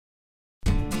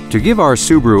To give our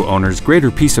Subaru owners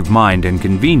greater peace of mind and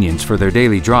convenience for their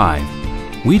daily drive,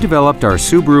 we developed our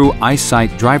Subaru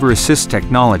EyeSight driver assist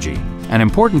technology, an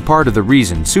important part of the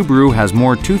reason Subaru has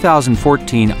more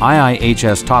 2014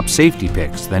 IIHS top safety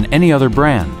picks than any other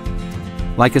brand.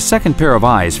 Like a second pair of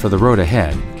eyes for the road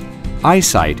ahead,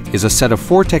 EyeSight is a set of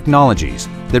 4 technologies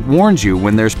that warns you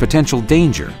when there's potential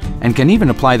danger and can even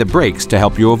apply the brakes to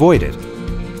help you avoid it.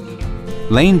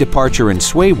 Lane departure and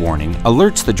sway warning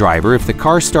alerts the driver if the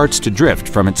car starts to drift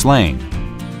from its lane.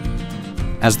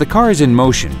 As the car is in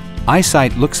motion,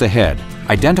 EyeSight looks ahead,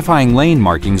 identifying lane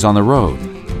markings on the road.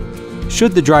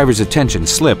 Should the driver's attention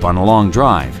slip on a long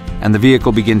drive and the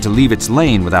vehicle begin to leave its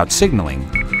lane without signaling,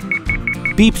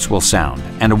 beeps will sound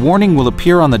and a warning will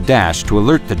appear on the dash to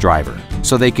alert the driver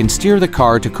so they can steer the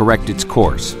car to correct its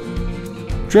course.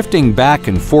 Drifting back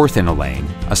and forth in a lane,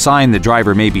 a sign the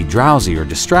driver may be drowsy or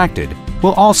distracted,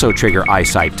 will also trigger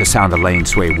EyeSight to sound a lane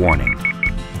sway warning.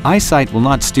 EyeSight will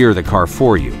not steer the car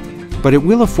for you, but it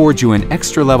will afford you an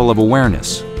extra level of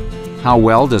awareness. How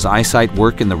well does EyeSight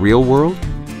work in the real world?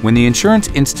 When the Insurance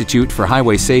Institute for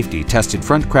Highway Safety tested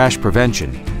front crash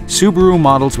prevention, Subaru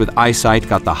models with EyeSight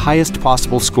got the highest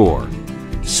possible score.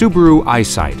 Subaru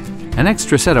EyeSight, an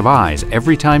extra set of eyes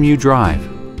every time you drive.